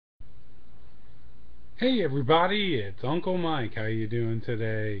Hey everybody, it's Uncle Mike. How you doing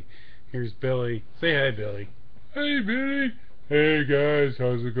today? Here's Billy. Say hi, Billy. Hey Billy. Hey guys,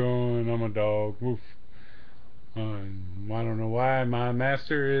 how's it going? I'm a dog. Woof. I don't know why my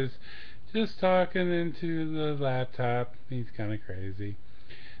master is just talking into the laptop. He's kind of crazy.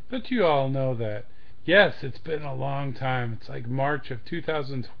 But you all know that. Yes, it's been a long time. It's like March of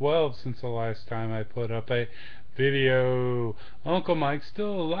 2012 since the last time I put up a video. Uncle Mike's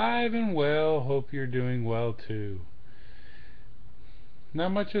still alive and well. Hope you're doing well too. Not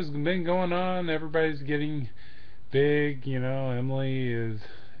much has been going on. Everybody's getting big. Emily is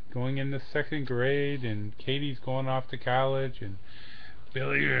going into second grade, and Katie's going off to college, and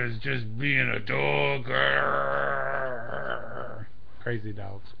Billy is just being a dog. Crazy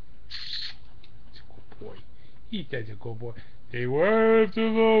dogs. Good boy. He's such a good boy. Say wave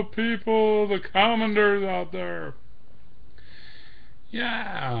to the people, the commanders out there.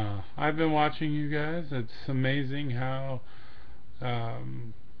 Yeah, I've been watching you guys. It's amazing how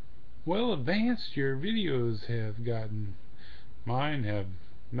um, well advanced your videos have gotten. Mine have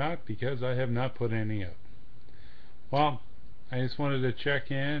not, because I have not put any up. Well, I just wanted to check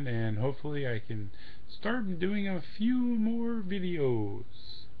in, and hopefully I can start doing a few more videos.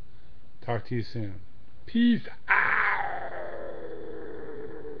 Talk to you soon. Peace out.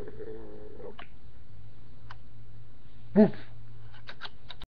 Woof.